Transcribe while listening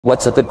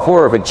What's at the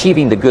core of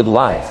achieving the good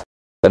life?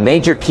 The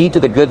major key to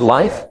the good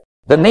life?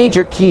 The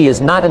major key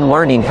is not in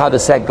learning how to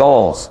set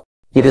goals.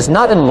 It is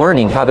not in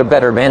learning how to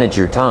better manage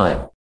your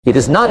time. It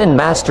is not in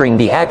mastering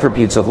the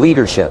attributes of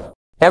leadership.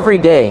 Every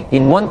day,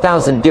 in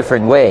 1,000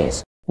 different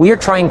ways, we are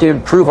trying to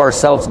improve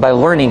ourselves by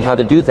learning how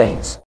to do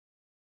things.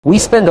 We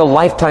spend a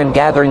lifetime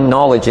gathering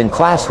knowledge in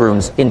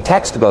classrooms, in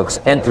textbooks,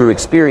 and through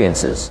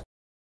experiences.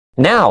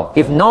 Now,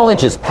 if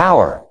knowledge is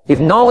power,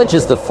 if knowledge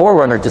is the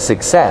forerunner to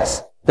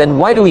success, then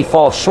why do we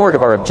fall short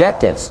of our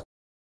objectives?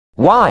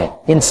 Why,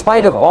 in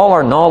spite of all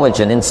our knowledge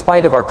and in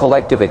spite of our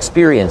collective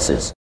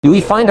experiences, do we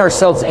find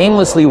ourselves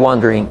aimlessly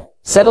wandering,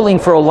 settling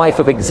for a life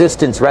of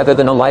existence rather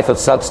than a life of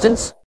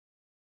substance?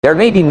 There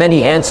may be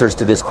many answers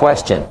to this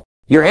question.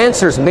 Your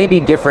answers may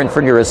be different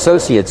from your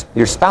associates,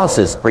 your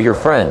spouses, or your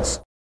friends.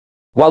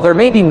 While there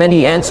may be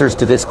many answers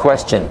to this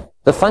question,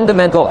 the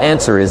fundamental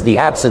answer is the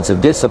absence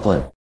of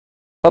discipline.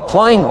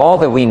 Applying all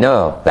that we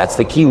know, that's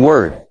the key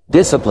word,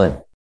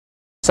 discipline.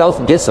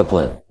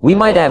 Self-discipline. We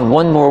might add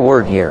one more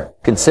word here,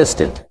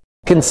 consistent.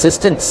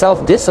 Consistent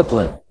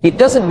self-discipline. It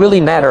doesn't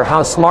really matter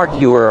how smart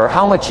you are or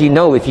how much you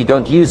know if you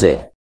don't use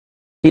it.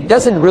 It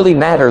doesn't really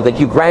matter that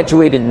you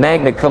graduated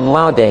magna cum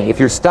laude if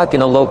you're stuck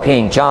in a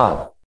low-paying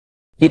job.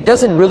 It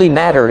doesn't really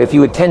matter if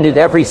you attended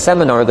every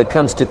seminar that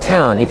comes to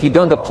town if you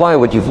don't apply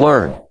what you've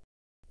learned.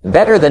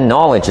 Better than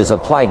knowledge is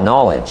applied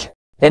knowledge.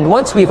 And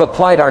once we've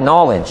applied our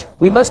knowledge,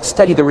 we must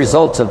study the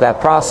results of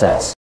that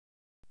process.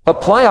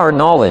 Apply our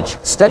knowledge,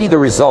 study the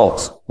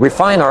results,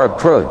 refine our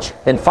approach,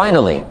 and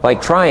finally, by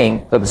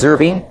trying,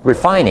 observing,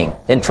 refining,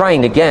 and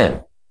trying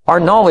again, our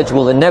knowledge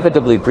will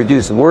inevitably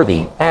produce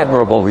worthy,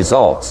 admirable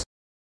results.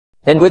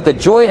 And with the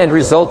joy and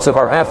results of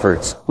our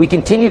efforts, we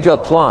continue to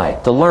apply,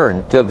 to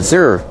learn, to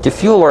observe, to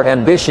fuel our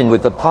ambition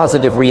with the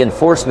positive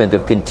reinforcement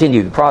of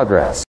continued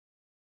progress.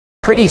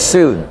 Pretty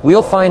soon,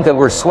 we'll find that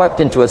we're swept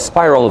into a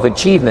spiral of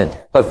achievement,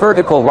 a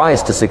vertical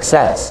rise to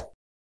success.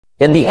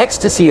 And the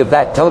ecstasy of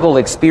that total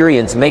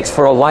experience makes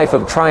for a life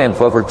of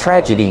triumph over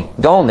tragedy,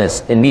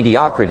 dullness, and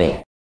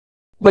mediocrity.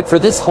 But for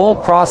this whole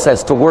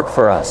process to work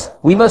for us,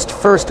 we must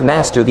first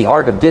master the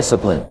art of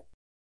discipline.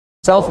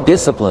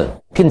 Self-discipline.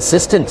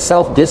 Consistent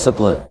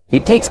self-discipline.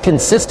 It takes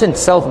consistent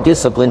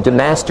self-discipline to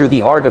master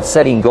the art of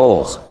setting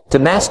goals, to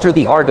master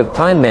the art of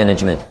time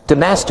management, to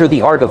master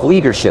the art of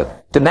leadership,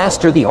 to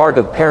master the art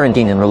of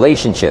parenting and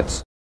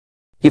relationships.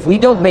 If we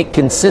don't make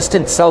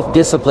consistent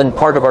self-discipline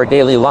part of our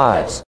daily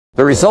lives,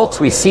 the results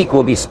we seek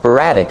will be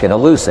sporadic and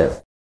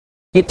elusive.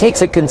 It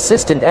takes a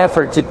consistent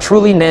effort to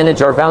truly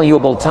manage our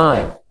valuable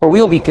time, or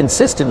we'll be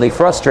consistently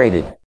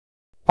frustrated.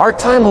 Our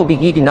time will be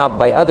eaten up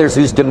by others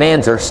whose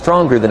demands are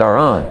stronger than our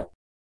own.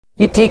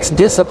 It takes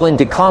discipline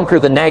to conquer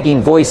the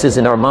nagging voices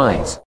in our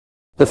minds.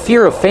 The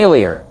fear of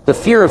failure, the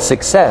fear of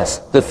success,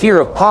 the fear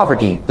of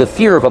poverty, the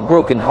fear of a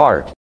broken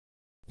heart.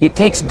 It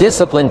takes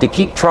discipline to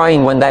keep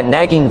trying when that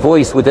nagging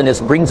voice within us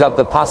brings up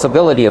the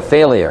possibility of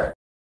failure.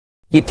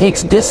 It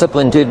takes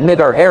discipline to admit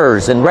our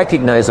errors and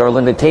recognize our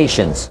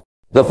limitations.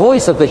 The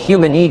voice of the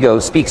human ego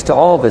speaks to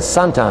all of us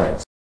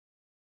sometimes.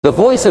 The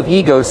voice of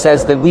ego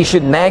says that we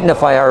should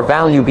magnify our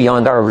value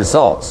beyond our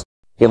results.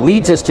 It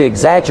leads us to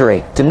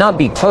exaggerate, to not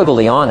be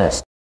totally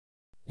honest.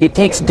 It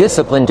takes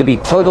discipline to be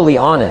totally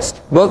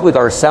honest, both with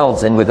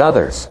ourselves and with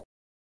others.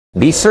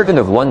 Be certain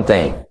of one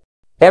thing.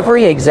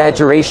 Every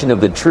exaggeration of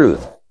the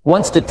truth,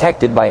 once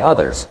detected by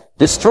others,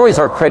 destroys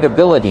our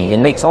credibility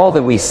and makes all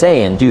that we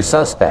say and do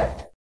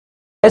suspect.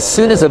 As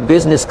soon as a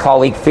business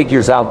colleague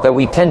figures out that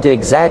we tend to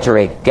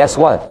exaggerate, guess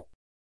what?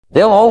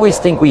 They'll always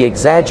think we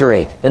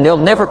exaggerate, and they'll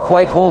never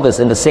quite hold us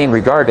in the same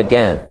regard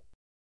again.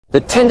 The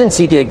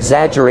tendency to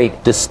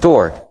exaggerate,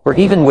 distort, or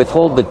even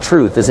withhold the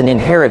truth is an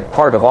inherent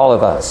part of all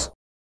of us.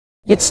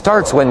 It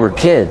starts when we're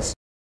kids.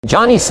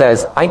 Johnny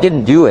says, "I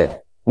didn't do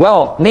it."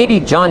 Well,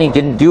 maybe Johnny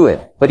didn't do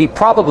it, but he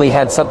probably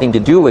had something to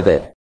do with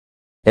it.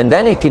 And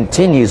then it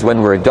continues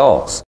when we're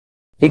adults.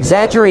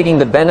 Exaggerating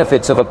the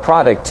benefits of a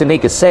product to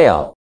make a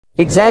sale.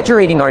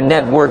 Exaggerating our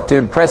net worth to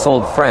impress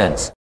old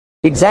friends.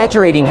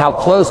 Exaggerating how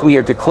close we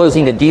are to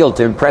closing a deal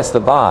to impress the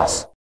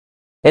boss.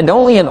 And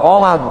only an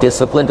all-out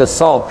disciplined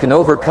assault can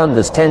overcome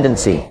this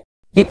tendency.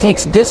 It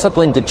takes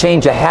discipline to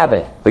change a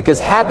habit, because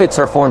habits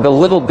are formed a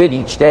little bit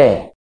each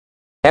day.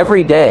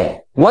 Every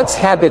day. Once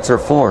habits are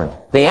formed,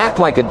 they act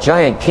like a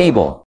giant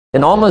cable,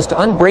 an almost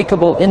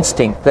unbreakable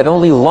instinct that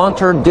only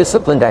long-term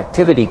disciplined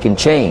activity can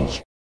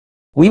change.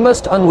 We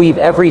must unweave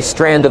every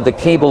strand of the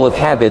cable of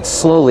habits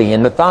slowly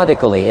and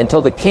methodically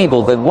until the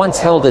cable that once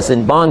held us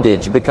in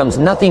bondage becomes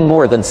nothing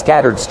more than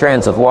scattered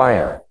strands of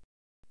wire.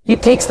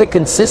 It takes the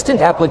consistent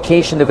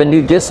application of a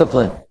new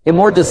discipline, a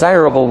more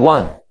desirable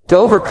one, to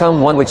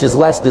overcome one which is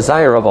less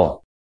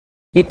desirable.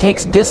 It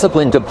takes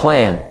discipline to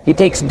plan. It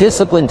takes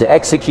discipline to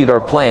execute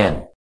our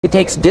plan. It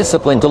takes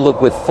discipline to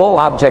look with full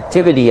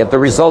objectivity at the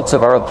results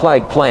of our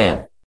applied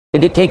plan.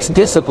 And it takes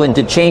discipline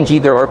to change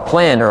either our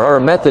plan or our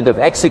method of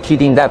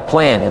executing that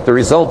plan if the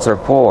results are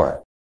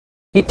poor.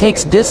 It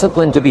takes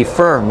discipline to be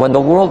firm when the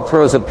world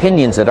throws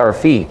opinions at our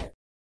feet.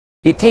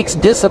 It takes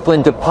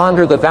discipline to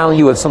ponder the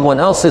value of someone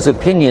else's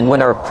opinion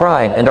when our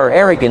pride and our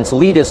arrogance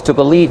lead us to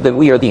believe that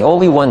we are the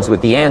only ones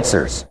with the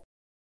answers.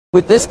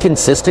 With this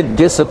consistent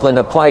discipline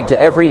applied to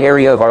every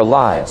area of our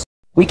lives,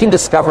 we can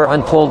discover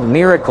untold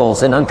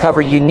miracles and uncover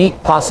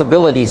unique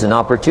possibilities and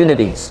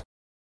opportunities.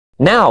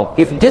 Now,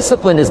 if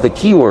discipline is the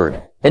key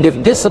word, and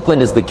if discipline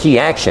is the key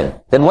action,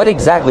 then what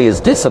exactly is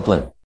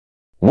discipline?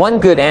 One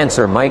good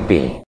answer might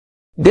be,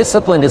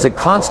 discipline is a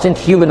constant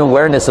human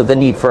awareness of the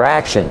need for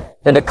action,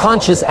 and a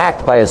conscious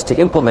act by us to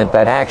implement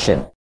that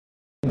action.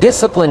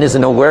 Discipline is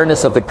an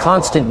awareness of the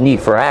constant need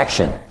for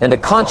action, and a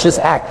conscious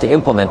act to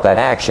implement that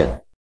action.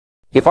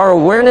 If our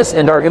awareness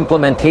and our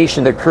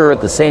implementation occur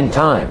at the same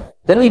time,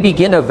 then we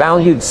begin a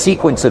valued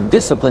sequence of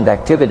disciplined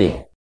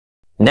activity.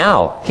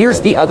 Now,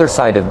 here's the other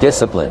side of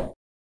discipline.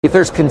 If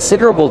there's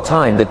considerable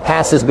time that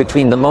passes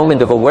between the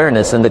moment of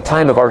awareness and the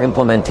time of our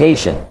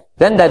implementation,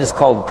 then that is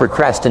called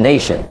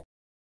procrastination.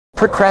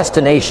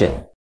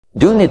 Procrastination.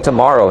 Doing it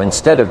tomorrow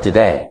instead of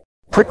today.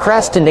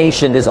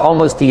 Procrastination is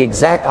almost the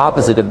exact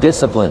opposite of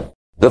discipline.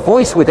 The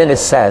voice within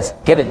us says,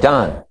 get it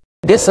done.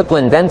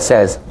 Discipline then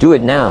says, do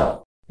it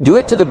now. Do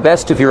it to the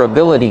best of your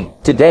ability,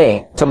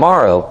 today,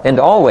 tomorrow, and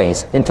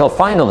always, until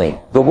finally,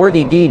 the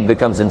worthy deed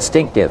becomes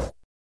instinctive.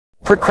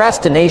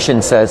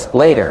 Procrastination says,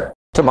 later,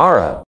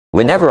 tomorrow,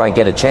 whenever I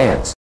get a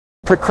chance.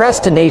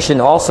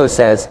 Procrastination also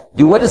says,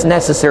 do what is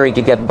necessary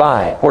to get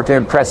by or to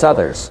impress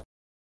others.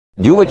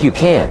 Do what you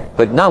can,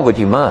 but not what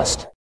you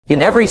must.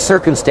 In every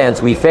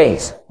circumstance we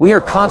face, we are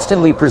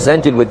constantly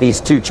presented with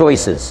these two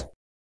choices.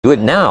 Do it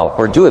now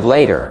or do it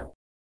later.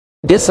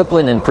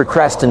 Discipline and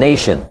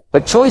procrastination,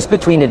 a choice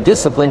between a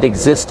disciplined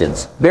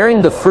existence,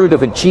 bearing the fruit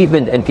of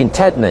achievement and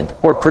contentment,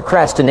 or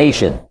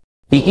procrastination,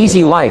 the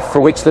easy life for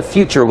which the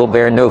future will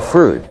bear no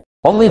fruit,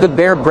 only the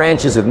bare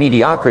branches of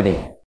mediocrity.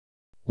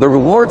 The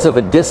rewards of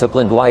a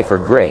disciplined life are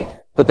great,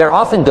 but they're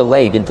often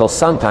delayed until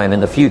sometime in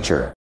the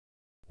future.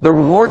 The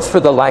rewards for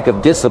the lack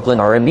of discipline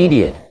are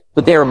immediate,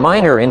 but they are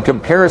minor in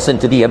comparison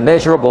to the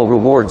immeasurable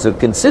rewards of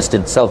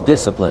consistent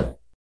self-discipline.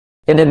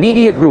 An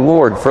immediate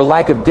reward for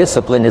lack of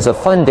discipline is a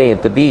fun day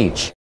at the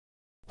beach.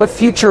 But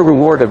future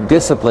reward of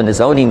discipline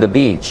is owning the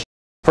beach.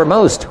 For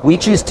most, we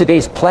choose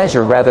today's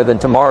pleasure rather than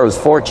tomorrow's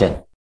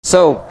fortune.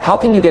 So, how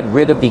can you get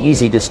rid of the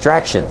easy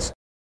distractions?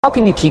 How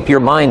can you keep your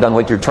mind on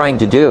what you're trying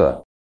to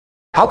do?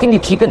 How can you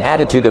keep an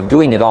attitude of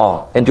doing it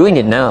all, and doing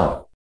it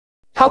now?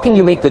 How can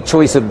you make the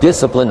choice of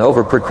discipline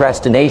over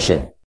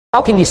procrastination?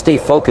 How can you stay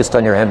focused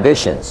on your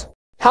ambitions?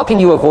 How can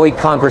you avoid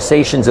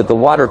conversations at the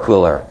water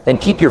cooler, and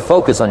keep your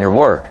focus on your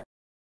work?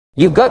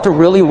 You've got to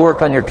really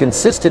work on your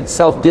consistent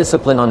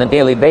self-discipline on a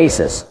daily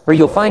basis, or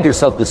you'll find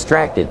yourself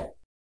distracted.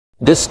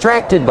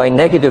 Distracted by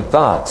negative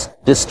thoughts,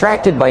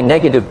 distracted by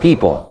negative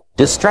people,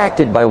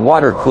 distracted by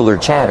water cooler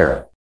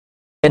chatter.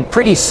 And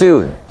pretty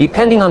soon,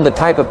 depending on the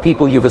type of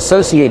people you've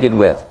associated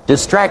with,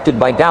 distracted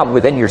by doubt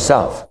within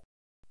yourself.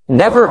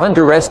 Never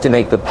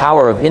underestimate the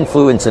power of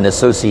influence and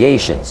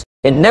associations,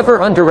 and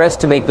never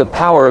underestimate the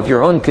power of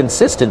your own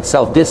consistent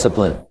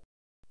self-discipline.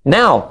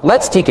 Now,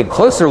 let's take a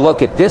closer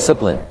look at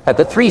discipline, at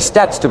the 3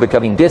 steps to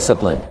becoming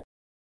disciplined.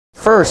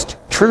 First,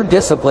 true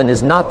discipline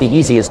is not the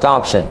easiest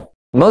option.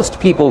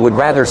 Most people would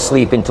rather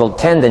sleep until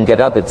 10 than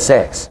get up at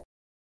 6.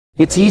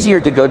 It's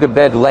easier to go to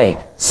bed late,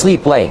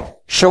 sleep late,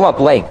 show up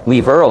late,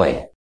 leave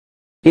early.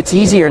 It's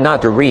easier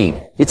not to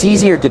read. It's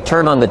easier to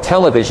turn on the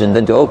television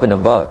than to open a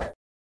book.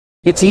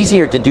 It's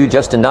easier to do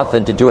just enough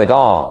than to do it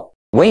all.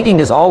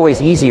 Waiting is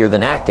always easier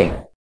than acting.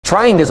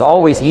 Trying is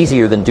always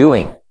easier than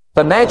doing.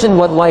 Imagine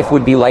what life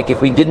would be like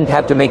if we didn't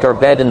have to make our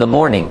bed in the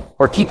morning,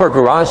 or keep our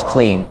garage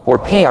clean, or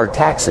pay our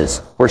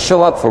taxes, or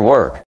show up for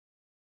work.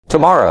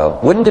 Tomorrow,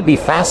 wouldn't it be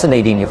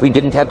fascinating if we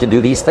didn't have to do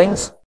these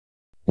things?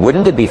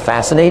 Wouldn't it be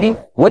fascinating?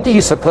 What do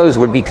you suppose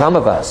would become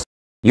of us?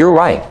 You're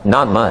right,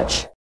 not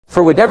much.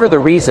 For whatever the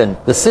reason,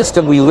 the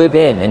system we live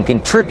in and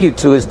contribute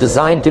to is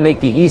designed to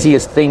make the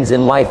easiest things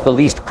in life the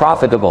least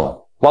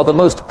profitable, while the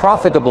most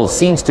profitable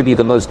seems to be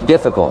the most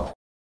difficult.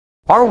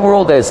 Our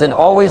world is and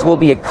always will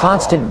be a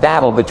constant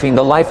battle between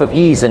the life of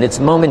ease and its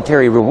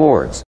momentary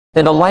rewards,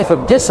 and a life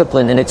of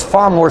discipline and its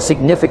far more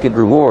significant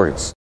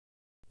rewards.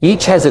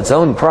 Each has its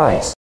own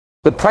price.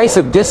 The price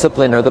of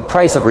discipline or the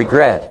price of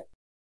regret.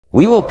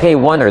 We will pay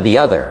one or the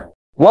other.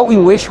 What we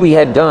wish we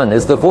had done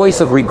is the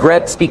voice of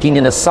regret speaking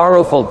in a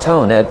sorrowful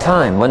tone at a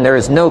time when there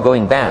is no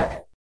going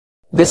back.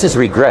 This is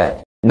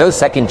regret. No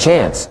second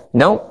chance.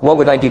 No, what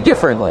would I do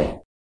differently?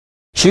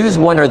 Choose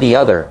one or the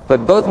other,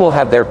 but both will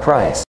have their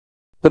price.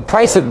 The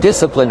price of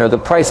discipline or the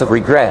price of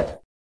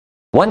regret.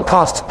 One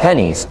costs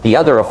pennies, the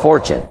other a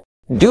fortune.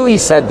 Dewey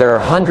said there are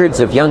hundreds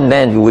of young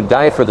men who would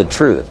die for the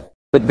truth,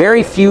 but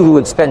very few who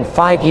would spend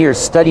 5 years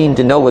studying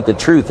to know what the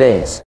truth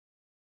is.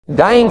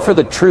 Dying for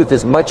the truth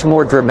is much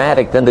more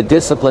dramatic than the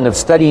discipline of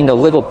studying a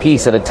little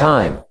piece at a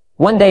time,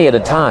 one day at a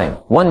time,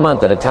 1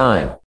 month at a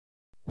time.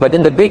 But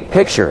in the big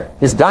picture,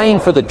 is dying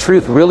for the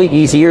truth really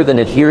easier than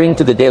adhering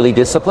to the daily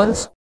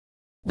disciplines?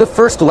 The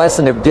first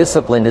lesson of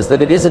discipline is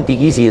that it isn't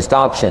the easiest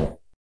option.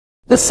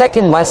 The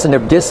second lesson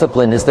of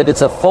discipline is that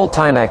it's a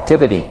full-time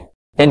activity.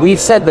 And we've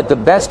said that the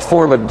best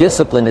form of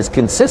discipline is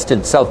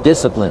consistent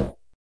self-discipline.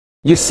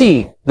 You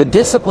see, the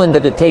discipline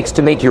that it takes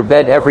to make your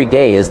bed every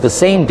day is the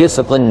same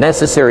discipline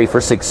necessary for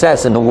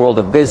success in the world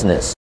of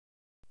business.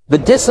 The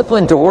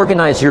discipline to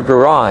organize your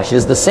garage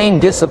is the same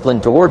discipline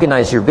to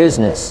organize your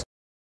business.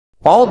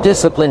 All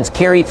disciplines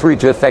carry through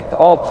to affect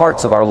all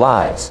parts of our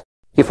lives.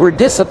 If we're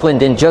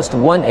disciplined in just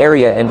one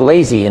area and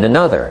lazy in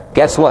another,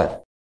 guess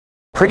what?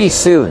 Pretty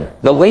soon,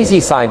 the lazy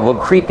side will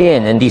creep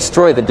in and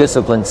destroy the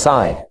disciplined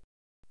side.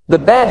 The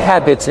bad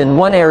habits in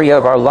one area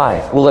of our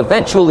life will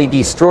eventually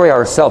destroy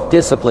our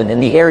self-discipline in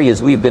the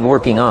areas we've been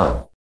working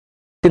on.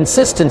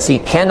 Consistency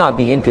cannot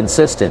be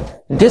inconsistent.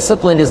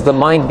 Discipline is the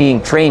mind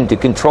being trained to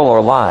control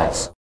our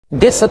lives.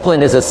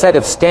 Discipline is a set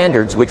of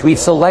standards which we've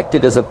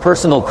selected as a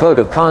personal code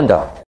of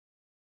conduct.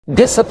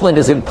 Discipline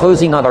is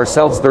imposing on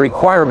ourselves the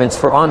requirements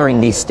for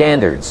honoring these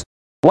standards.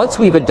 Once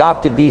we've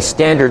adopted these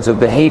standards of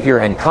behavior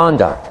and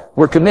conduct,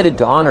 we're committed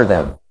to honor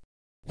them.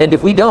 And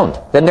if we don't,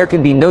 then there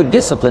can be no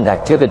disciplined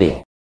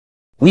activity.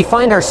 We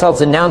find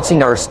ourselves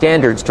announcing our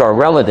standards to our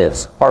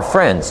relatives, our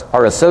friends,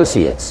 our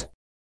associates.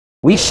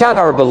 We shout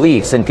our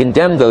beliefs and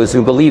condemn those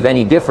who believe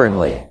any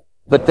differently.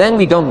 But then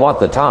we don't walk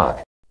the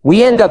talk.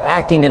 We end up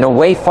acting in a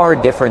way far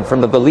different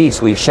from the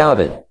beliefs we've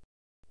shouted.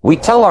 We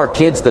tell our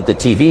kids that the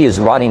TV is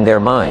rotting their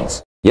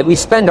minds, yet we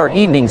spend our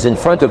evenings in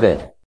front of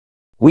it.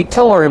 We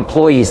tell our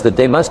employees that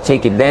they must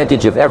take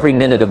advantage of every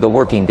minute of the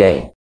working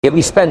day, yet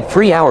we spend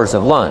 3 hours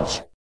of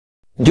lunch.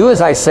 Do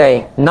as I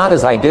say, not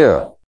as I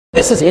do.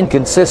 This is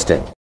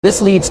inconsistent.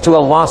 This leads to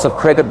a loss of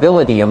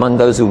credibility among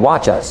those who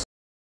watch us.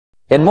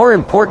 And more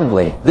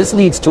importantly, this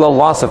leads to a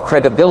loss of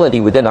credibility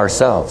within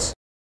ourselves.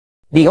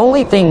 The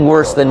only thing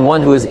worse than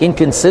one who is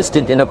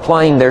inconsistent in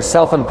applying their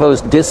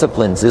self-imposed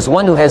disciplines is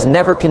one who has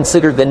never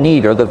considered the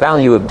need or the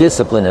value of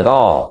discipline at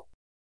all.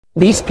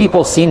 These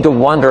people seem to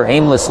wander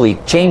aimlessly,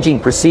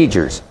 changing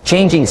procedures,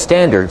 changing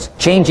standards,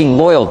 changing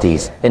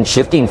loyalties, and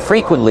shifting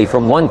frequently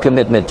from one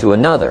commitment to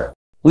another,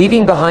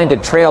 leaving behind a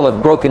trail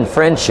of broken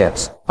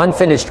friendships,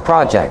 unfinished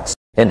projects,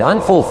 and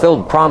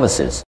unfulfilled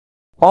promises,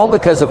 all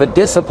because of a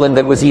discipline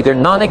that was either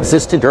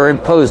non-existent or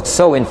imposed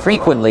so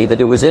infrequently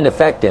that it was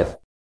ineffective.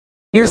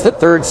 Here's the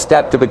third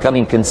step to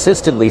becoming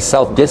consistently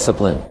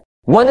self-disciplined.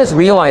 1 is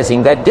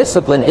realizing that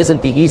discipline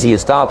isn't the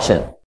easiest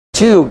option.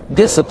 2,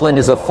 discipline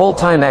is a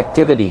full-time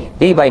activity,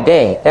 day by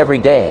day, every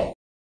day.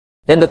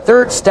 And the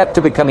third step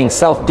to becoming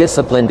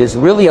self-disciplined is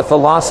really a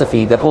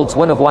philosophy that holds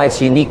one of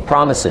life's unique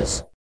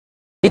promises.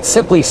 It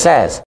simply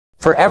says,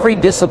 for every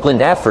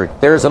disciplined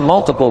effort, there is a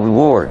multiple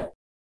reward.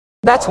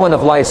 That's one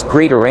of life's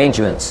great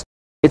arrangements.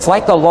 It's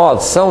like the law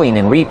of sowing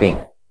and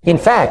reaping. In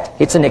fact,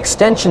 it's an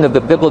extension of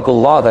the biblical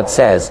law that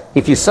says,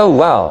 if you sow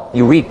well,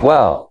 you reap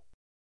well.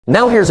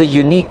 Now here's a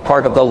unique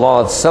part of the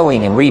law of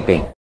sowing and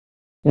reaping.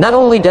 Not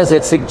only does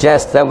it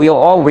suggest that we'll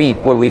all reap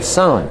what we've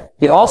sown,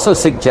 it also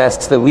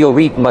suggests that we'll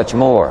reap much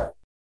more.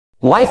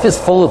 Life is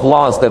full of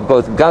laws that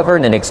both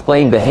govern and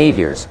explain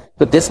behaviors,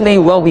 but this may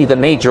well be the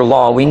major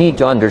law we need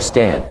to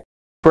understand.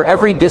 For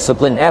every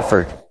disciplined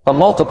effort, a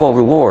multiple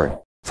reward.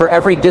 For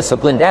every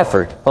disciplined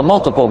effort, a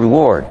multiple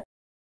reward.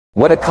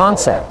 What a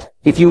concept!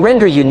 If you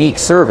render unique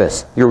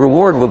service, your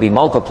reward will be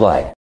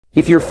multiplied.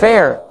 If you're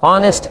fair,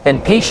 honest,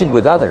 and patient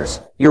with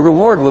others, your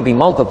reward will be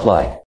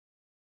multiplied.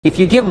 If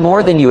you give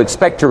more than you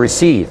expect to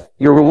receive,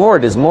 your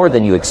reward is more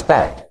than you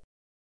expect.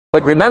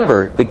 But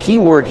remember, the key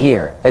word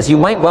here, as you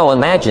might well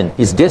imagine,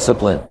 is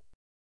discipline.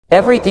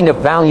 Everything of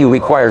value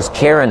requires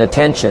care and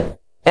attention.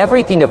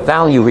 Everything of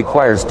value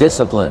requires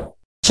discipline.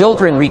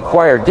 Children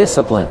require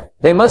discipline.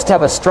 They must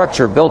have a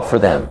structure built for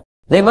them.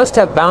 They must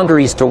have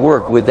boundaries to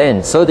work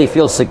within so they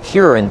feel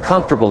secure and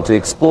comfortable to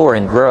explore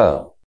and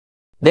grow.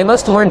 They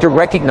must learn to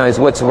recognize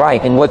what's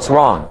right and what's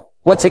wrong,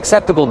 what's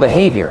acceptable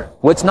behavior,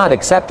 what's not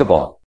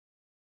acceptable.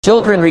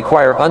 Children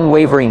require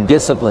unwavering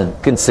discipline,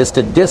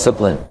 consistent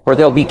discipline, or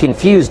they'll be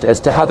confused as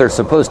to how they're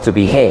supposed to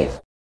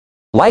behave.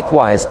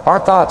 Likewise, our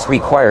thoughts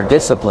require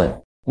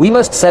discipline. We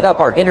must set up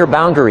our inner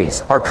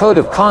boundaries, our code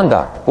of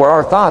conduct, or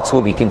our thoughts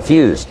will be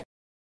confused.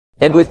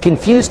 And with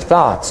confused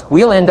thoughts,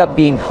 we'll end up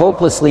being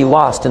hopelessly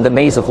lost in the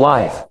maze of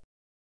life.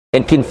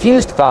 And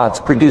confused thoughts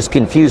produce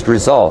confused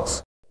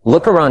results.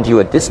 Look around you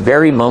at this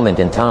very moment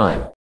in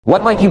time.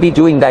 What might you be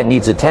doing that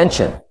needs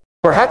attention?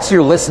 Perhaps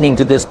you're listening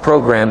to this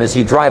program as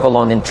you drive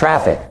along in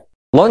traffic,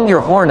 blowing your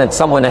horn at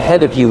someone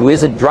ahead of you who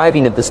isn't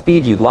driving at the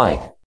speed you'd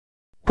like.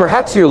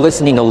 Perhaps you're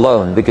listening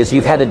alone because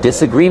you've had a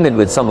disagreement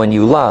with someone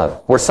you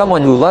love, or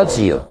someone who loves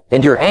you,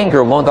 and your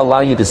anger won't allow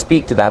you to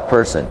speak to that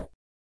person.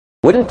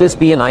 Wouldn't this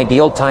be an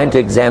ideal time to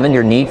examine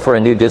your need for a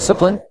new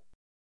discipline?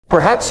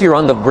 Perhaps you're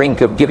on the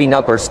brink of giving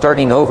up or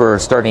starting over or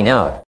starting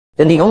out.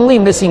 And the only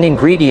missing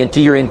ingredient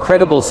to your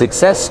incredible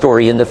success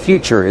story in the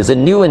future is a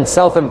new and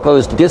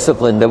self-imposed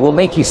discipline that will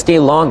make you stay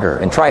longer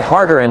and try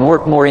harder and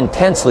work more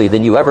intensely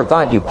than you ever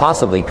thought you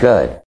possibly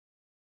could.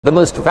 The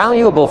most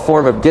valuable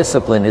form of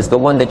discipline is the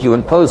one that you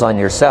impose on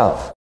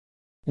yourself.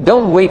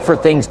 Don't wait for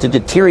things to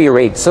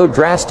deteriorate so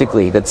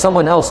drastically that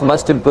someone else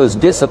must impose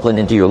discipline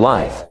into your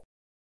life.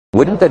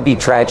 Wouldn't that be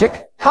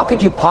tragic? How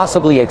could you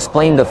possibly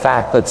explain the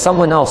fact that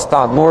someone else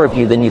thought more of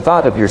you than you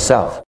thought of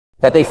yourself?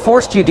 That they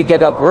forced you to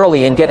get up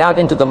early and get out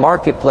into the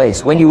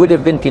marketplace when you would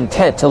have been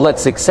content to let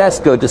success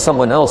go to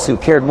someone else who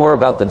cared more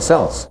about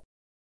themselves?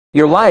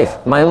 Your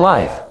life, my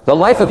life, the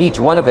life of each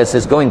one of us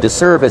is going to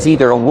serve as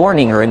either a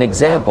warning or an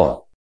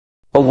example.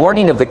 A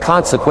warning of the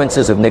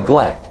consequences of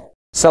neglect,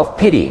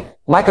 self-pity,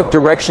 lack of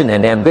direction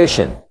and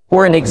ambition,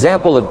 or an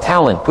example of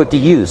talent put to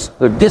use,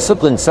 of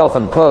discipline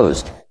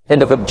self-imposed,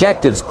 and of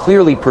objectives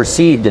clearly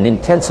perceived and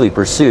intensely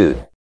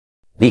pursued.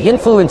 The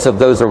influence of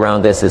those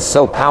around us is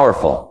so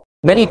powerful.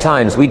 Many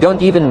times we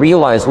don't even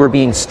realize we're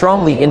being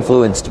strongly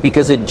influenced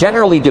because it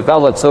generally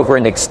develops over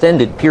an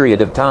extended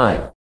period of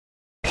time.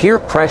 Peer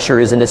pressure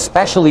is an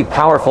especially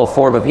powerful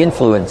form of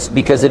influence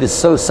because it is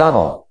so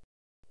subtle.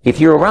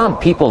 If you're around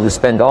people who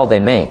spend all they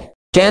make,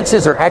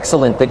 chances are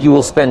excellent that you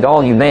will spend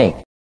all you make.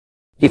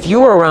 If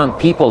you are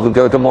around people who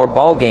go to more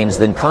ball games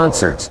than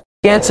concerts,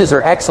 chances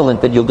are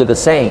excellent that you'll do the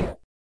same.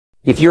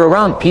 If you're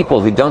around people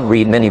who don't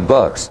read many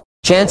books,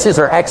 chances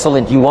are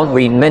excellent you won't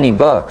read many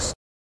books.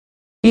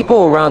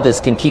 People around us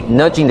can keep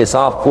nudging us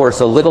off course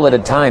a little at a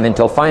time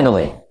until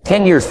finally,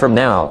 10 years from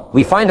now,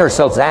 we find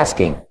ourselves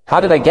asking, how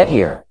did I get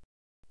here?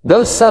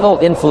 Those subtle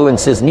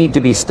influences need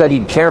to be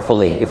studied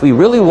carefully if we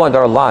really want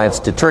our lives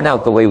to turn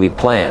out the way we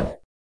planned.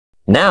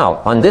 Now,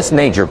 on this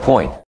major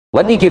point,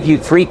 let me give you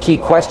 3 key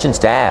questions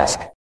to ask.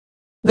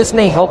 This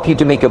may help you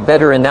to make a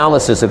better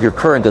analysis of your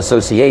current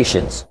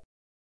associations.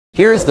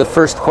 Here is the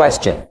first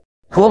question.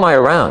 Who am I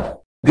around?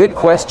 Good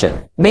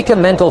question. Make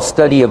a mental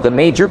study of the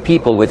major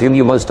people with whom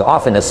you most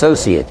often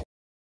associate.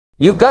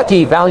 You've got to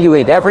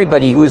evaluate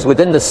everybody who is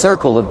within the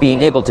circle of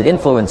being able to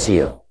influence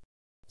you.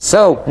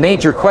 So,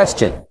 major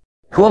question.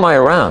 Who am I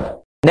around?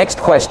 Next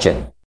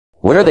question.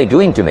 What are they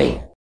doing to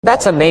me?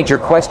 That's a major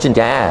question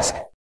to ask.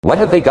 What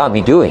have they got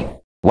me doing?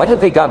 What have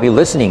they got me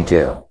listening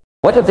to?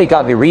 What have they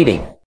got me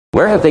reading?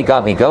 Where have they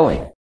got me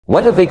going?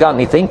 What have they got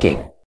me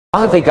thinking? How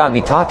have they got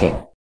me talking?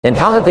 And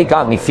how have they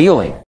got me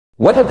feeling?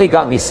 What have they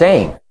got me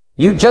saying?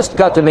 You just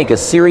got to make a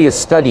serious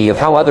study of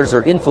how others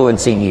are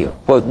influencing you,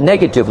 both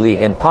negatively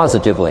and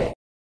positively.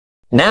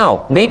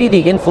 Now, maybe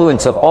the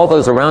influence of all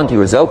those around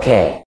you is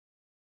okay.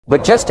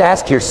 But just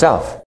ask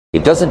yourself,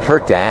 it doesn't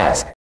hurt to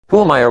ask, who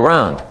am I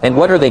around, and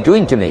what are they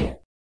doing to me?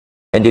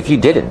 And if you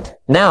didn't,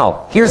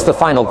 now, here's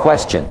the final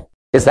question.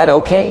 Is that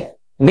okay?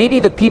 Maybe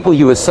the people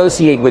you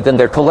associate with and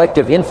their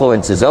collective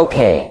influence is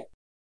okay.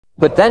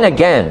 But then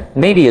again,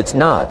 maybe it's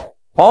not.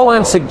 All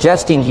I'm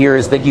suggesting here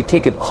is that you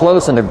take a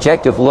close and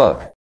objective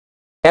look.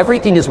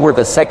 Everything is worth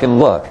a second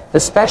look,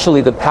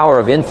 especially the power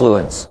of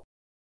influence.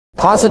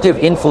 Positive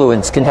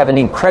influence can have an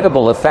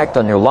incredible effect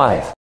on your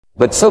life,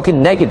 but so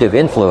can negative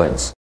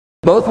influence.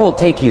 Both will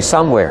take you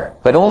somewhere,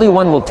 but only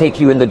one will take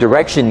you in the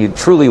direction you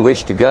truly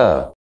wish to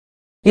go.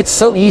 It's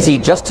so easy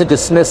just to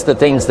dismiss the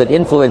things that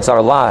influence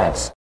our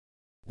lives.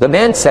 The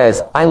man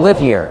says, I live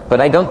here, but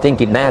I don't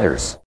think it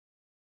matters.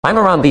 I'm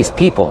around these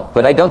people,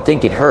 but I don't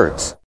think it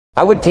hurts.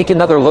 I would take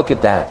another look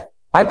at that.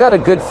 I've got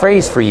a good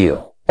phrase for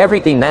you.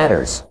 Everything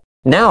matters.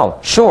 Now,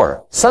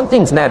 sure, some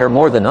things matter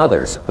more than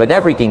others, but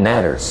everything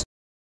matters.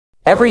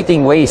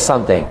 Everything weighs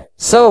something.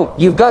 So,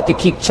 you've got to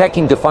keep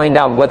checking to find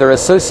out whether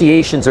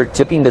associations are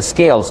tipping the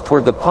scales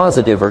toward the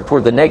positive or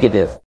toward the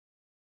negative.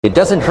 It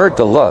doesn't hurt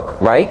to look,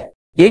 right?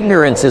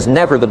 Ignorance is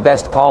never the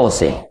best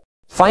policy.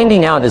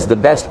 Finding out is the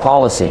best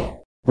policy.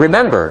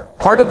 Remember,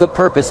 part of the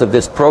purpose of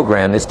this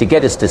program is to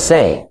get us to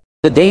say,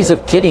 the days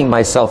of kidding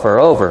myself are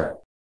over.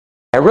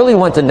 I really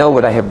want to know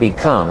what I have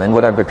become and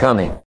what I'm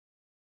becoming.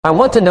 I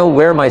want to know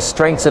where my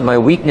strengths and my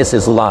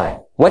weaknesses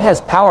lie. What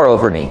has power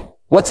over me?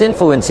 What's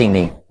influencing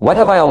me? What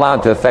have I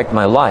allowed to affect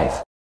my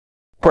life?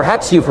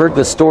 Perhaps you've heard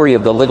the story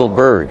of the little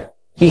bird.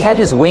 He had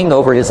his wing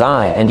over his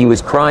eye and he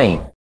was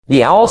crying.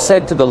 The owl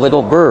said to the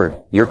little bird,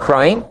 "You're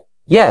crying?"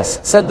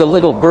 "Yes," said the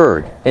little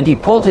bird, and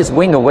he pulled his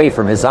wing away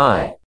from his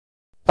eye.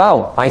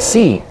 "Oh, I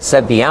see,"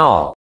 said the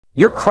owl.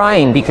 "You're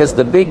crying because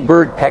the big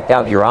bird pecked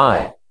out your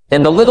eye."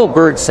 And the little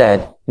bird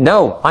said,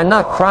 "No, I'm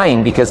not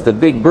crying because the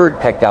big bird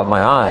pecked out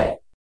my eye.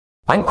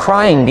 I'm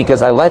crying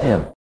because I let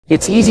him."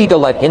 It's easy to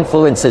let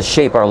influences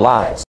shape our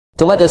lives,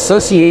 to let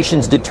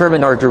associations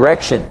determine our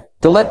direction,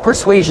 to let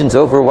persuasions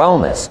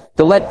overwhelm us,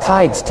 to let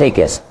tides take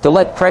us, to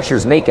let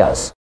pressures make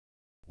us.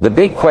 The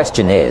big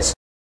question is,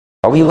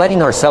 are we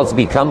letting ourselves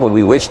become what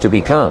we wish to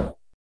become?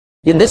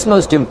 In this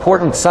most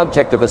important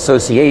subject of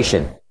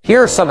association,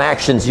 here are some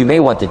actions you may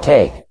want to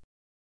take.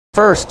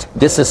 First,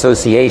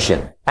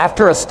 disassociation.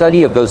 After a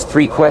study of those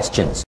 3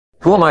 questions,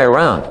 who am I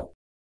around?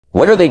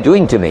 What are they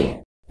doing to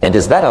me? And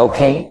is that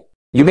okay?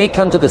 You may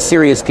come to the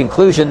serious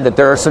conclusion that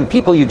there are some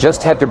people you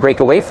just have to break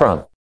away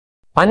from.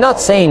 I'm not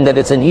saying that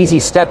it's an easy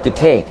step to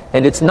take,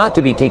 and it's not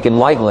to be taken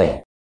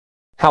lightly.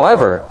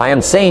 However, I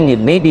am saying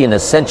it may be an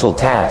essential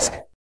task.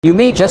 You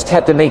may just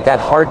have to make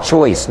that hard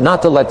choice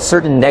not to let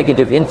certain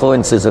negative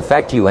influences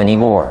affect you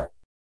anymore.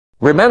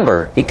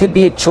 Remember, it could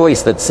be a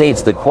choice that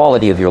saves the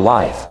quality of your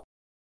life.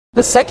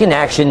 The second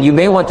action you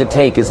may want to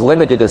take is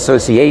limited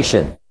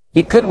association.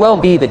 It could well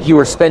be that you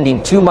are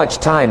spending too much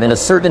time in a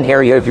certain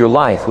area of your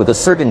life with a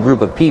certain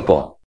group of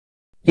people.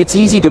 It's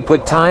easy to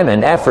put time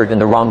and effort in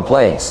the wrong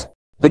place.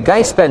 The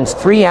guy spends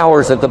 3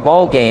 hours at the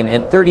ball game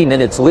and 30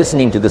 minutes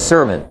listening to the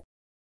sermon.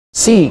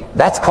 See,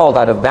 that's called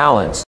out of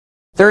balance.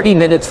 30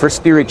 minutes for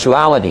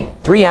spirituality,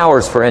 3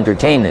 hours for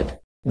entertainment.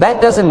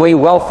 That doesn't weigh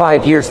well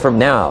 5 years from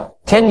now,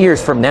 10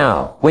 years from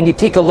now, when you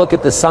take a look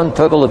at the sum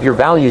total of your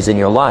values in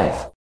your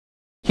life.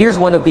 Here's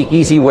one of the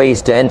easy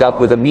ways to end up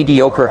with a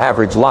mediocre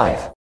average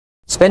life.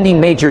 Spending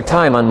major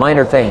time on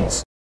minor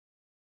things.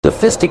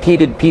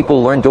 Sophisticated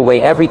people learn to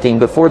weigh everything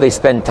before they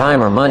spend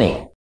time or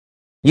money.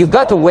 You've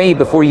got to weigh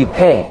before you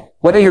pay,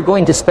 whether you're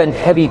going to spend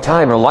heavy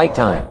time or light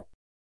time.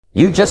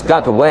 You just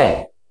got to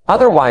weigh.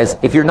 Otherwise,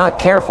 if you're not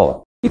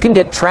careful, you can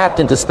get trapped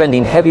into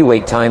spending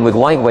heavyweight time with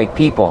lightweight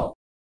people.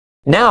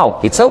 Now,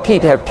 it's okay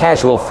to have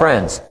casual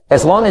friends,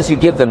 as long as you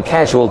give them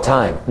casual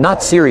time,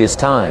 not serious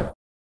time.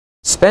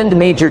 Spend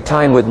major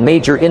time with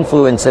major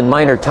influence and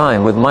minor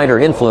time with minor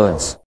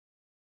influence.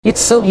 It's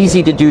so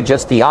easy to do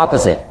just the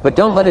opposite, but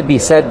don't let it be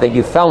said that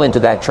you fell into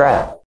that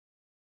trap.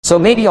 So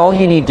maybe all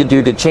you need to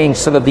do to change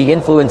some of the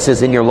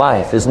influences in your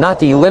life is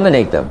not to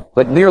eliminate them,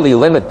 but merely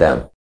limit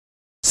them.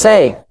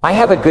 Say, I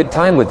have a good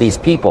time with these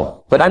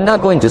people, but I'm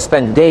not going to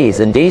spend days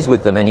and days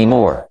with them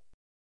anymore.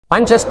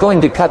 I'm just going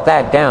to cut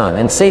that down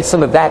and save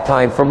some of that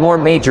time for more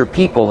major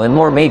people and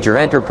more major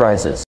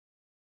enterprises.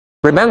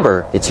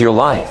 Remember, it's your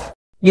life.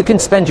 You can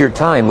spend your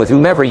time with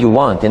whomever you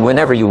want and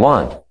whenever you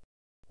want.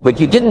 But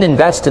you didn't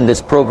invest in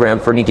this program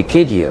for me to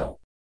kid you.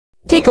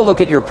 Take a look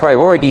at your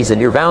priorities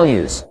and your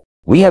values.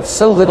 We have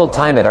so little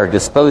time at our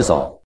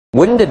disposal.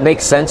 Wouldn't it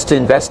make sense to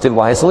invest it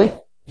wisely?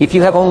 If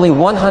you have only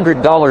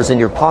 $100 in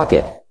your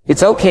pocket,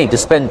 it's okay to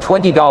spend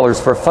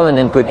 $20 for fun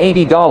and put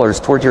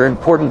 $80 toward your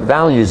important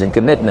values and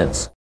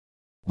commitments.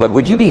 But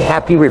would you be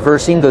happy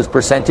reversing those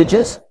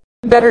percentages?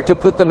 Better to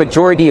put the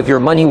majority of your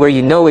money where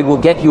you know it will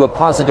get you a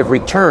positive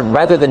return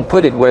rather than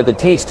put it where the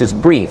taste is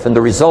brief and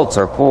the results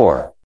are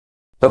poor.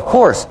 Of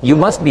course, you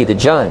must be the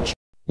judge.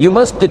 You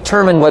must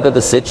determine whether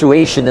the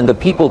situation and the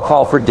people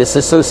call for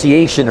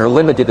disassociation or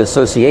limited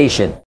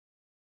association.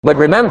 But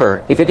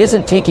remember, if it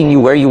isn't taking you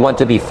where you want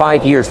to be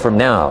 5 years from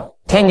now,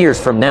 10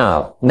 years from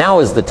now, now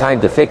is the time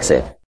to fix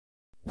it.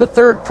 The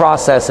third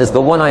process is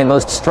the one I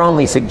most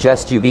strongly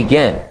suggest you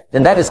begin,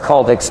 and that is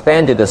called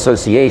expanded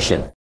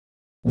association.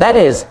 That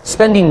is,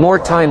 spending more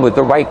time with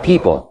the right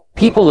people,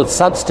 people of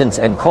substance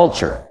and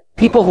culture,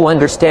 people who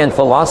understand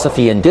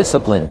philosophy and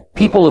discipline,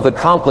 people of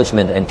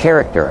accomplishment and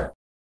character.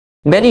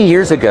 Many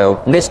years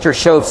ago, Mr.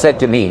 Shove said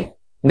to me,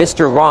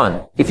 Mr.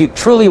 Rohn, if you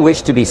truly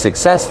wish to be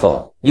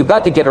successful, you've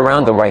got to get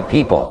around the right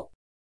people.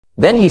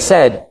 Then he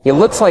said, it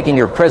looks like in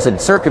your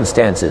present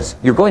circumstances,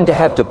 you're going to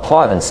have to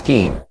plot and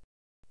scheme.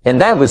 And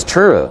that was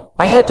true.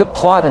 I had to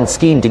plot and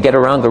scheme to get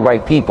around the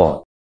right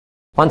people.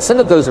 On some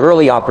of those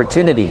early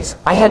opportunities,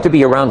 I had to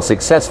be around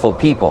successful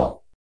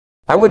people.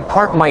 I would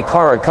park my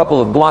car a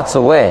couple of blocks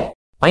away.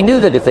 I knew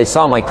that if they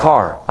saw my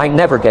car, I'd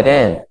never get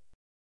in.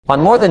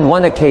 On more than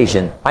one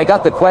occasion, I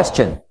got the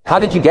question, how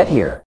did you get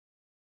here?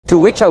 To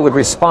which I would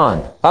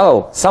respond,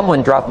 oh,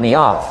 someone dropped me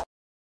off.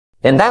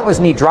 And that was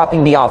me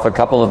dropping me off a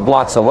couple of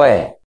blocks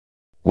away.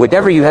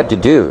 Whatever you have to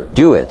do,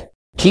 do it.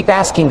 Keep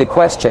asking the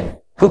question,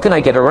 who can I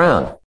get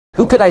around?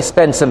 Who could I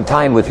spend some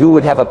time with who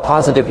would have a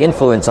positive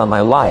influence on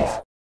my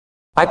life?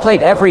 I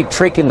played every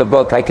trick in the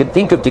book I could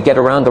think of to get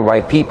around the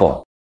right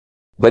people.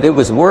 But it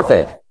was worth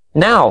it.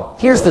 Now,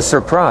 here's the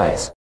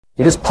surprise.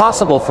 It is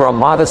possible for a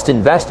modest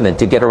investment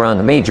to get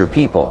around major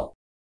people.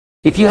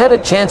 If you had a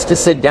chance to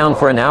sit down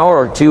for an hour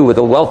or two with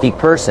a wealthy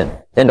person,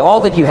 and all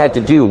that you had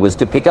to do was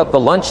to pick up the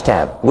lunch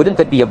tab, wouldn't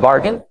that be a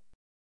bargain?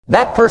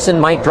 That person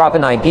might drop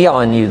an idea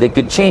on you that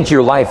could change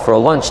your life for a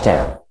lunch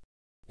tab.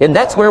 And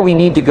that's where we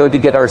need to go to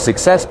get our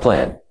success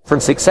plan,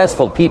 from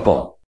successful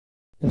people.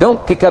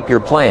 Don't pick up your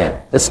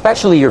plan,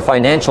 especially your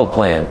financial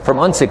plan, from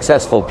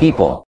unsuccessful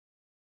people.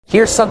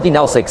 Here's something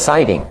else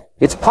exciting.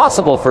 It's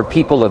possible for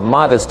people of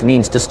modest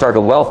means to start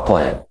a wealth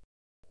plan.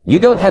 You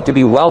don't have to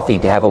be wealthy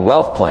to have a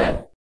wealth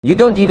plan. You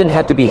don't even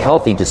have to be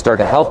healthy to start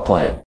a health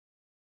plan.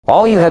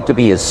 All you have to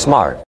be is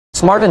smart.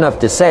 Smart enough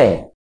to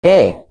say,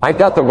 hey, I've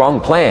got the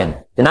wrong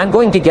plan, and I'm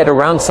going to get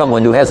around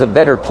someone who has a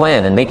better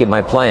plan and make it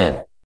my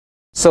plan.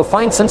 So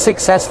find some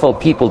successful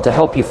people to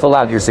help you fill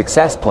out your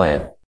success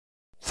plan.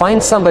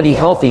 Find somebody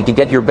healthy to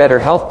get your better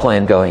health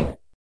plan going.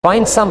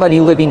 Find somebody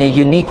living a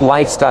unique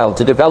lifestyle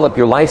to develop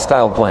your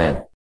lifestyle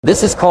plan.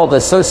 This is called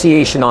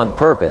association on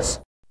purpose.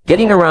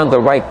 Getting around the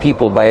right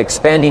people by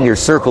expanding your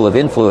circle of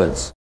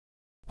influence.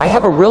 I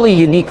have a really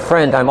unique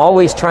friend. I'm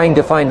always trying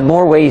to find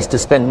more ways to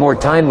spend more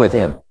time with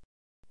him.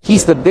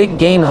 He's the big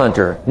game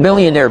hunter,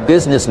 millionaire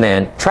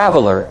businessman,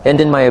 traveler,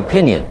 and in my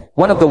opinion,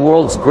 one of the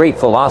world's great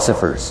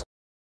philosophers.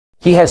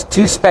 He has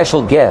two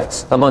special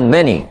gifts, among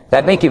many,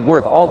 that make it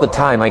worth all the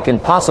time I can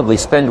possibly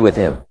spend with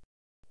him.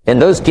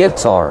 And those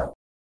gifts are: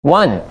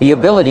 1. The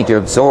ability to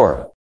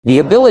absorb. The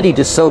ability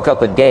to soak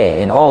up a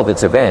day and all of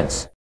its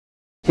events.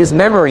 His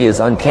memory is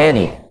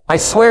uncanny. I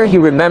swear he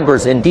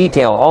remembers in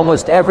detail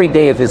almost every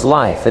day of his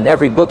life and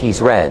every book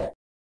he's read.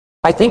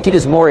 I think it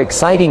is more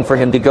exciting for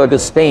him to go to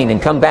Spain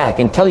and come back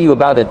and tell you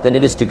about it than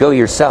it is to go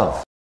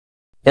yourself.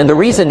 And the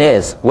reason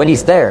is, when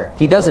he's there,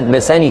 he doesn't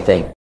miss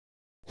anything.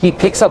 He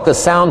picks up the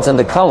sounds and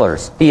the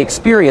colors, the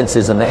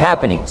experiences and the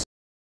happenings.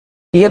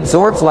 He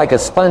absorbs like a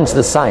sponge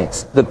the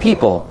sights, the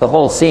people, the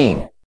whole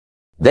scene.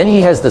 Then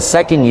he has the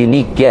second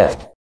unique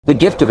gift, the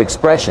gift of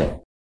expression.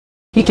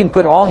 He can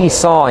put all he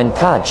saw and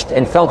touched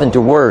and felt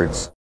into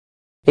words.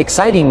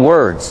 Exciting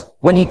words.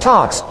 When he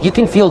talks, you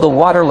can feel the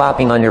water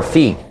lapping on your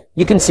feet.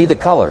 You can see the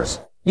colors.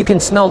 You can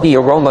smell the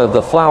aroma of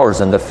the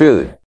flowers and the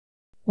food.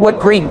 What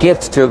great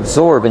gifts to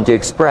absorb and to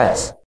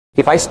express.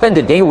 If I spend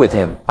a day with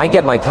him, I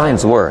get my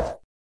time's worth.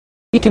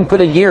 He can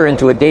put a year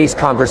into a day's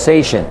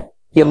conversation.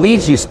 It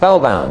leaves you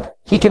spellbound.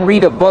 He can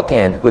read a book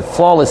and, with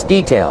flawless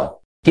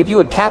detail, give you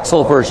a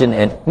capsule version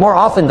and, more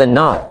often than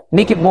not,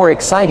 make it more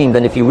exciting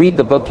than if you read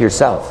the book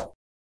yourself.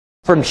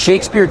 From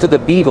Shakespeare to the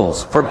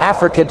Beatles, from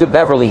Africa to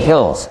Beverly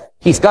Hills,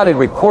 he's got it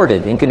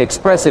recorded and can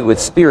express it with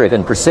spirit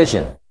and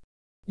precision.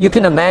 You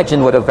can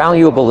imagine what a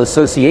valuable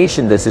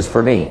association this is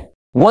for me.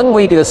 One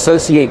way to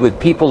associate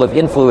with people of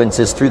influence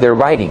is through their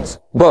writings,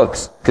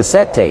 books,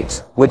 cassette tapes,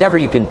 whatever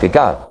you can pick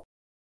up.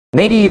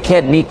 Maybe you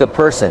can't meet the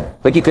person,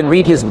 but you can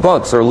read his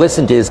books or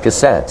listen to his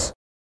cassettes.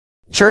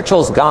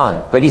 Churchill's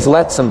gone, but he's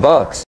left some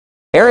books.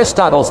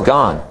 Aristotle's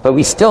gone, but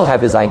we still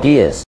have his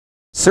ideas.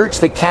 Search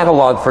the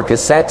catalog for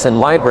cassettes and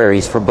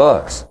libraries for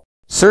books.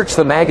 Search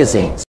the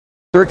magazines.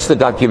 Search the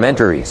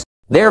documentaries.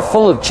 They are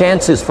full of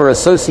chances for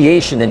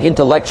association and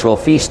intellectual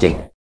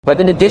feasting.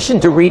 But in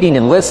addition to reading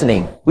and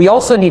listening, we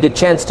also need a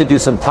chance to do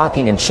some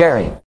talking and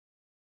sharing.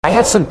 I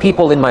have some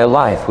people in my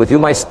life with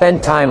whom I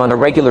spend time on a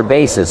regular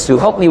basis who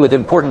help me with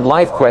important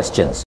life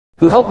questions,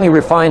 who help me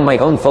refine my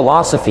own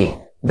philosophy,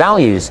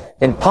 values,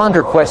 and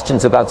ponder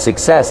questions about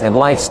success and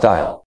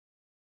lifestyle.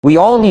 We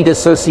all need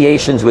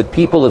associations with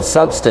people of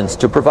substance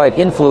to provide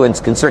influence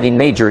concerning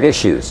major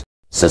issues: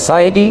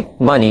 society,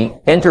 money,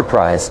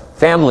 enterprise,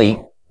 family,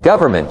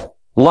 government,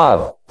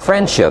 love,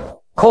 friendship,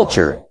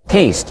 culture,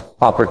 taste,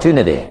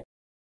 opportunity.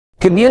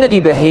 Community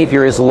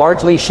behavior is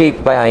largely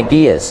shaped by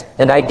ideas,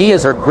 and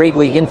ideas are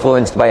greatly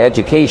influenced by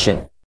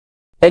education.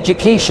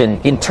 Education,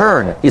 in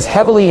turn, is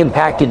heavily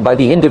impacted by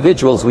the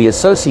individuals we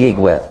associate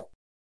with.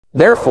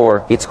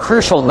 Therefore, it's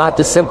crucial not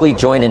to simply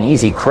join an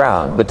easy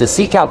crowd, but to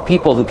seek out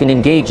people who can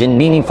engage in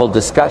meaningful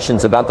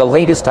discussions about the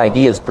latest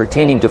ideas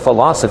pertaining to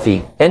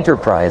philosophy,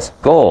 enterprise,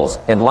 goals,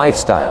 and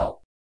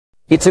lifestyle.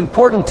 It's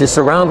important to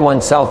surround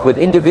oneself with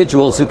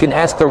individuals who can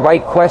ask the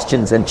right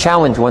questions and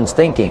challenge one's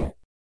thinking.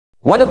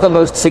 One of the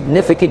most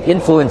significant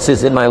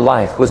influences in my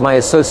life was my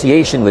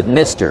association with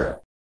Mr.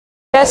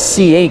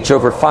 SCH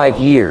over 5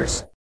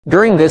 years.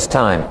 During this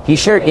time, he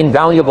shared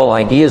invaluable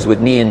ideas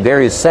with me in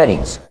various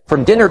settings,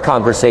 from dinner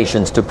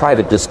conversations to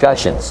private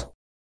discussions.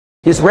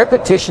 His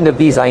repetition of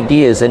these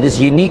ideas and his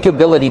unique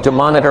ability to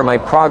monitor my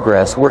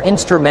progress were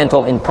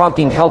instrumental in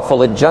prompting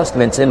helpful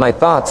adjustments in my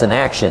thoughts and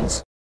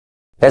actions.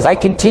 As I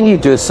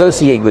continued to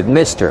associate with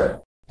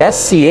Mr.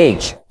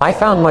 SCH, I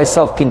found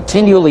myself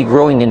continually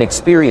growing in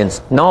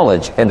experience,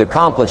 knowledge, and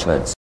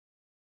accomplishments.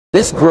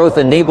 This growth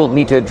enabled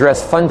me to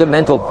address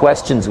fundamental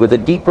questions with a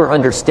deeper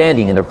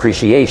understanding and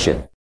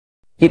appreciation.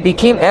 It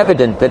became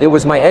evident that it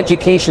was my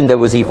education that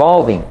was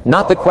evolving,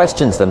 not the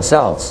questions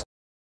themselves.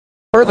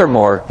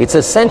 Furthermore, it's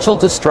essential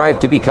to strive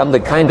to become the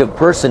kind of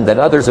person that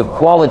others of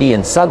quality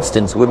and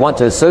substance would want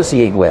to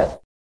associate with.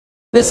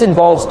 This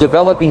involves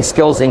developing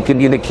skills in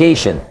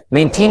communication,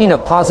 maintaining a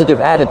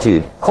positive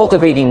attitude,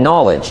 cultivating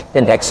knowledge,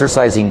 and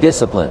exercising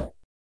discipline.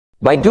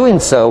 By doing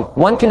so,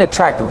 one can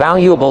attract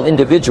valuable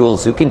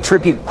individuals who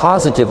contribute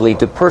positively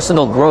to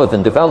personal growth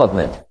and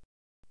development.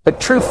 A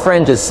true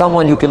friend is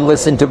someone who can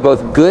listen to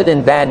both good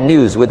and bad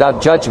news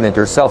without judgment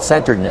or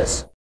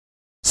self-centeredness.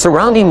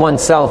 Surrounding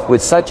oneself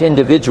with such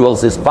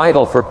individuals is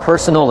vital for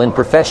personal and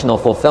professional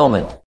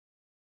fulfillment.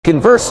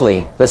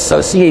 Conversely,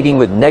 associating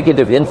with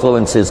negative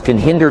influences can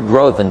hinder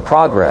growth and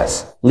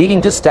progress,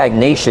 leading to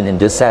stagnation and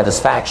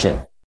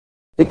dissatisfaction.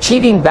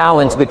 Achieving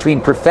balance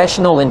between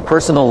professional and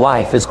personal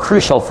life is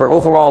crucial for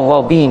overall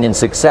well-being and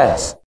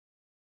success.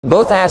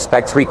 Both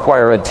aspects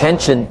require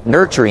attention,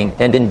 nurturing,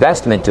 and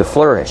investment to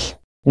flourish.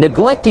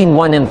 Neglecting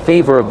one in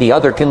favor of the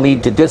other can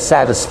lead to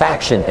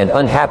dissatisfaction and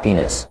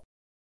unhappiness.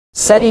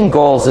 Setting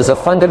goals is a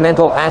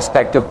fundamental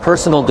aspect of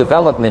personal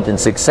development and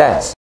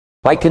success.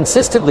 By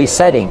consistently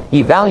setting,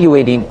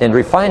 evaluating, and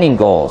refining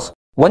goals,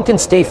 one can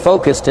stay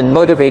focused and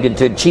motivated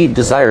to achieve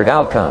desired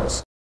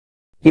outcomes.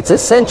 It's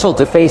essential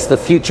to face the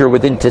future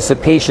with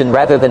anticipation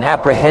rather than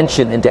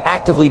apprehension and to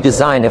actively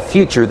design a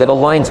future that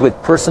aligns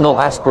with personal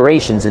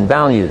aspirations and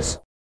values.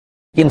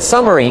 In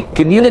summary,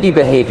 community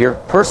behavior,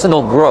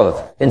 personal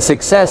growth, and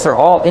success are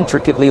all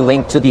intricately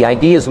linked to the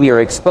ideas we are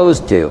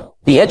exposed to,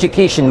 the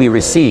education we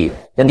receive,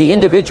 and the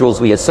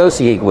individuals we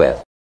associate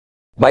with.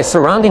 By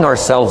surrounding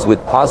ourselves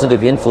with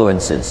positive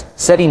influences,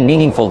 setting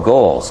meaningful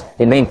goals,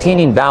 and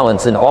maintaining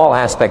balance in all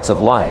aspects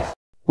of life,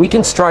 we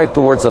can strive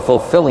towards a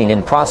fulfilling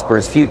and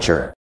prosperous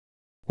future.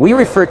 We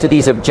refer to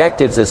these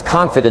objectives as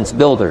confidence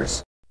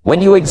builders.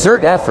 When you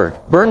exert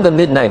effort, burn the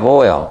midnight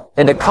oil,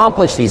 and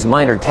accomplish these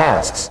minor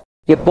tasks,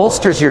 It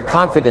bolsters your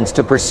confidence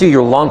to pursue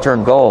your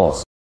long-term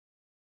goals.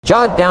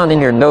 Jot down in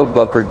your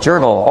notebook or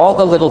journal all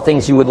the little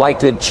things you would like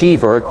to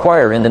achieve or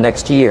acquire in the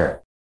next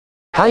year.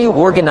 How you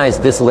organize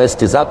this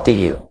list is up to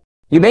you.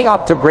 You may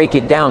opt to break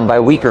it down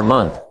by week or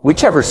month,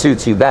 whichever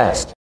suits you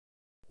best.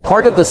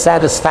 Part of the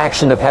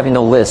satisfaction of having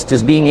a list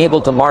is being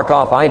able to mark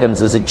off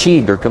items as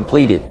achieved or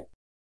completed.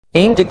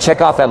 Aim to check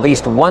off at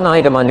least one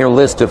item on your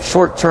list of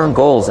short-term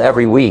goals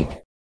every week.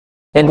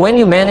 And when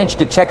you manage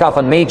to check off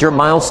a major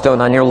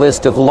milestone on your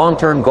list of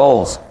long-term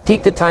goals,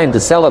 take the time to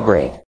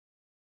celebrate.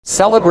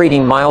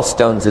 Celebrating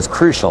milestones is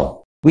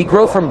crucial. We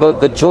grow from both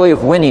the joy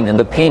of winning and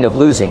the pain of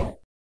losing.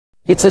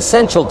 It's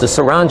essential to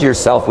surround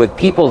yourself with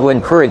people who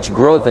encourage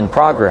growth and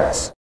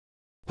progress.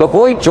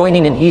 Avoid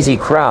joining an easy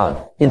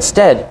crowd.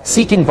 Instead,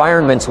 seek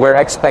environments where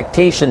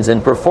expectations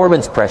and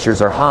performance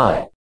pressures are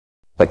high.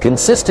 A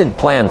consistent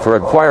plan for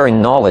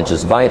acquiring knowledge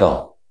is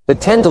vital.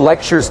 Attend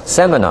lectures,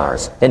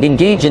 seminars, and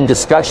engage in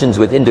discussions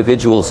with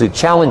individuals who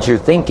challenge your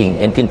thinking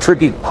and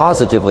contribute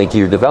positively to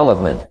your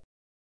development.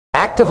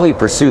 Actively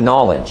pursue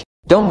knowledge.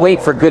 Don't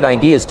wait for good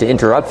ideas to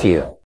interrupt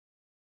you.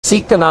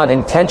 Seek them out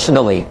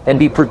intentionally, and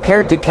be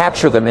prepared to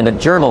capture them in a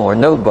journal or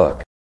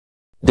notebook.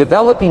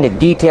 Developing a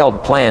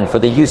detailed plan for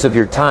the use of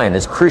your time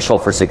is crucial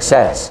for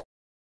success.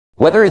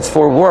 Whether it's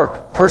for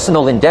work,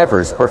 personal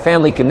endeavors, or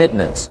family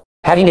commitments,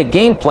 having a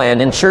game plan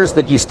ensures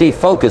that you stay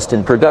focused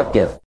and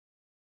productive.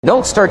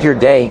 Don't start your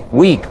day,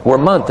 week, or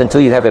month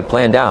until you have it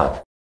planned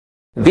out.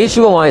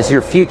 Visualize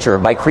your future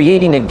by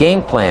creating a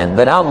game plan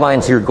that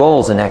outlines your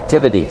goals and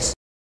activities.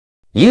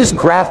 Use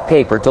graph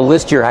paper to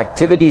list your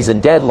activities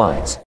and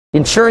deadlines,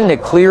 ensuring a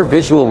clear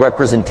visual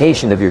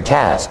representation of your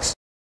tasks.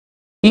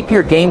 Keep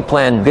your game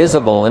plan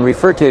visible and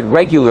refer to it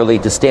regularly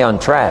to stay on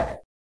track.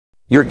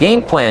 Your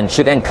game plan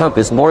should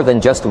encompass more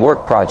than just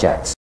work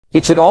projects.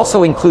 It should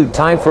also include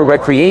time for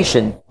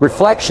recreation,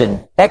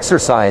 reflection,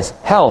 exercise,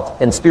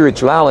 health, and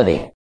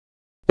spirituality.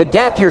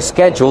 Adapt your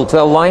schedule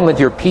to align with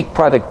your peak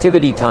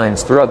productivity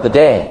times throughout the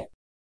day.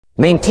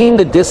 Maintain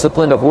the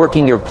discipline of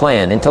working your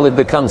plan until it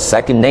becomes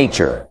second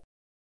nature.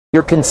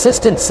 Your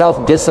consistent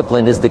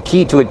self-discipline is the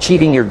key to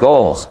achieving your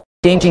goals,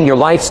 changing your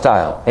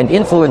lifestyle, and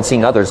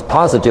influencing others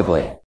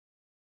positively.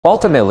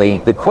 Ultimately,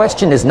 the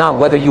question is not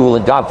whether you will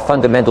adopt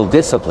fundamental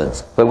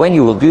disciplines, but when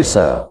you will do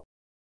so.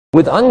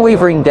 With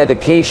unwavering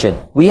dedication,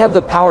 we have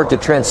the power to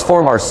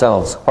transform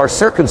ourselves, our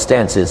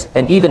circumstances,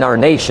 and even our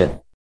nation.